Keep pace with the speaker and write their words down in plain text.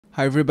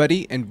Hi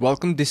everybody and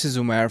welcome. This is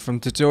Umar from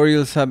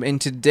Tutorials Hub,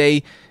 and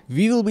today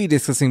we will be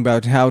discussing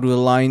about how to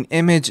align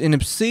image in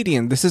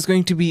Obsidian. This is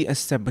going to be a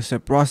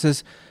step-by-step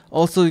process.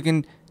 Also, you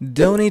can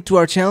donate to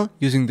our channel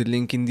using the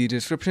link in the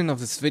description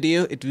of this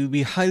video. It will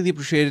be highly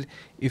appreciated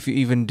if you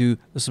even do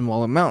a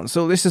small amount.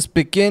 So let's just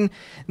begin.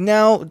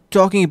 Now,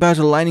 talking about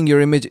aligning your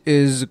image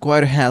is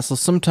quite a hassle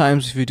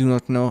sometimes if you do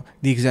not know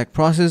the exact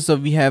process. So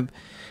we have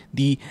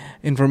the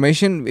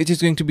information which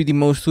is going to be the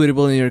most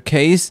suitable in your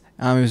case.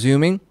 I'm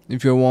assuming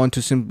if you want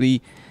to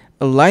simply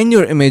align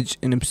your image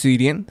in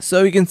Obsidian.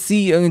 So you can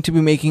see I'm going to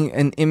be making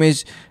an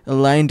image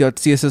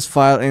align.css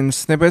file in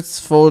snippets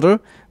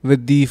folder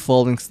with the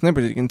following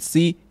snippet. You can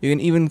see you can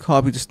even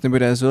copy the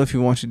snippet as well if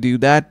you want to do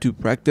that to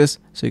practice.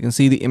 So you can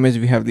see the image,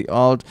 we have the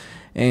alt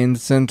and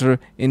center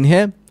in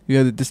here. We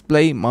have the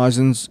display,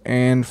 margins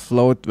and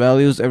float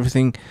values,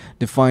 everything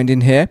defined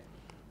in here.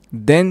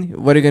 Then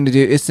what you're going to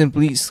do is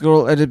simply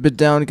scroll a little bit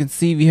down. You can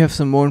see we have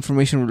some more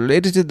information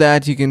related to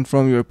that. You can,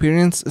 from your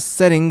appearance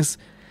settings,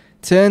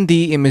 turn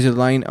the image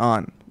align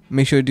on.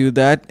 Make sure to do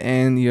that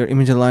and your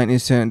image align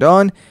is turned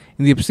on.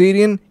 In the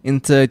Obsidian,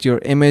 insert your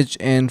image,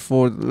 and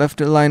for the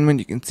left alignment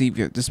you can see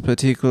we have this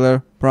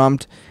particular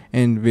prompt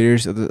and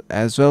various other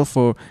as well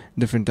for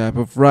different type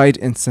of right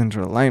and center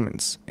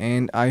alignments.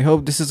 And I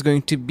hope this is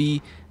going to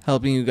be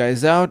helping you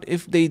guys out.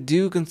 If they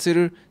do,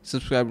 consider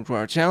subscribing to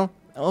our channel.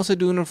 Also,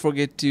 do not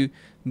forget to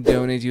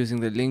donate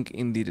using the link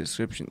in the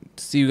description.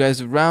 See you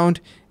guys around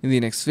in the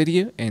next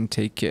video and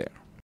take care.